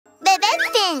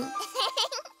Bebefinn.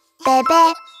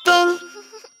 Bebefinn.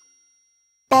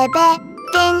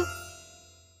 Bebefinn.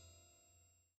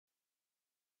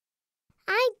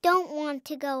 I don't want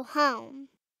to go home.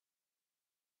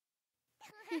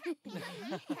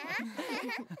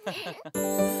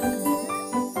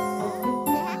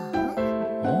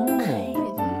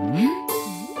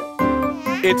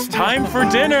 It's time for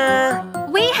dinner!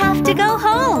 We have to go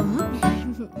home.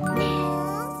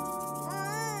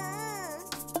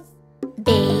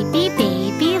 Baby,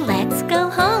 baby, let's go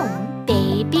home.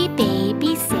 Baby,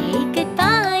 baby, say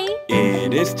goodbye.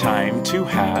 It is time to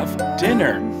have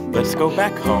dinner. Let's go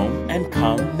back home and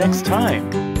come next time.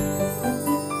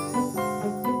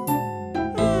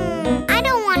 I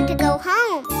don't want to go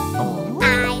home.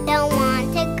 I don't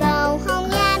want to go home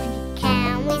yet.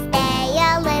 Can we stay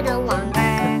a little longer?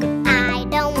 I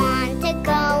don't want to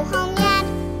go home yet.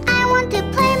 I want to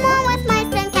play more with my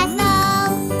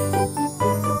sandcastle.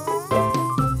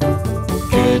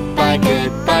 Goodbye,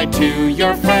 goodbye to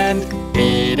your friend.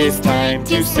 It is time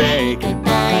to say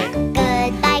goodbye.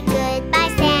 Goodbye, goodbye,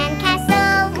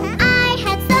 sandcastle. I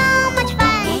had so much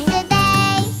fun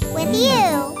today with you.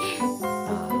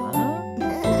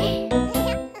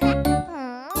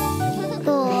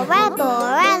 Bora,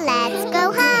 Bora, let's go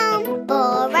home.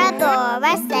 Bora,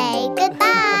 Bora, say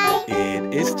goodbye.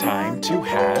 It is time to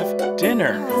have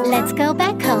dinner. Let's go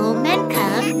back home and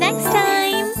come next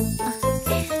time.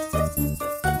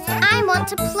 I want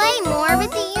to play more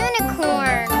with the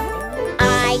unicorn.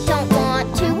 I don't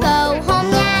want to go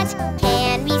home yet.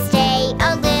 Can we stay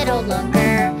a little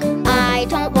longer? I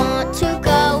don't want to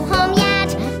go home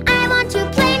yet. I want to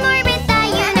play more with the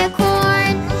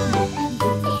unicorn.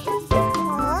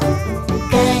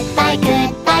 Goodbye,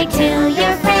 goodbye to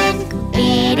your friend.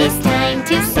 It is time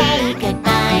to say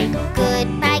goodbye.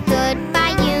 Goodbye,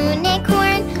 goodbye,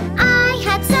 unicorn. I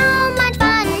had so much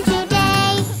fun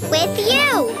today with you.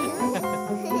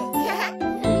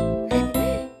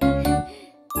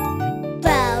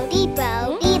 Brody,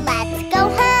 Brody, let's go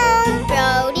home.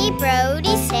 Brody,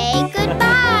 Brody, say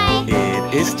goodbye.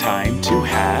 It is time to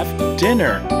have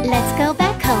dinner. Let's go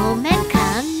back home and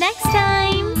come next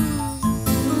time.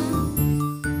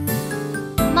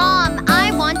 Mom,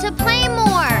 I want to play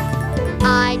more.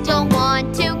 I don't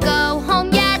want to go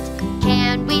home yet.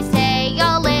 Can we stay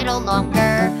a little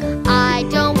longer? I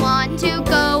don't want to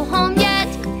go home yet.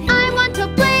 I want to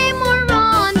play more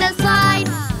on the slide.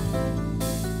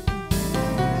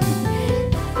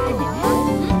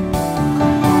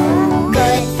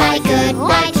 Goodbye,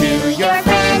 goodbye to your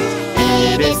friend.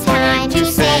 It is time to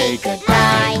say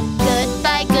goodbye.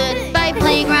 Goodbye, goodbye,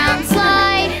 playground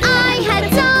slide. I had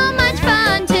so much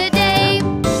fun today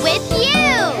with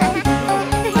you.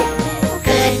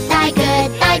 Goodbye,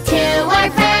 goodbye to our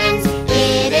friends.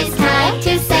 It is time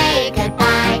to say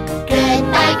goodbye.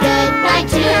 Goodbye, goodbye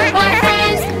to our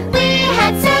friends. We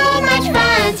had so much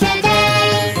fun today.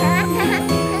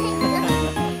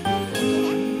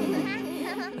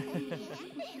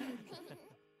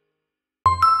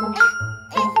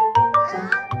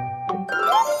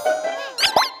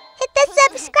 Hit the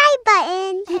subscribe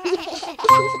button.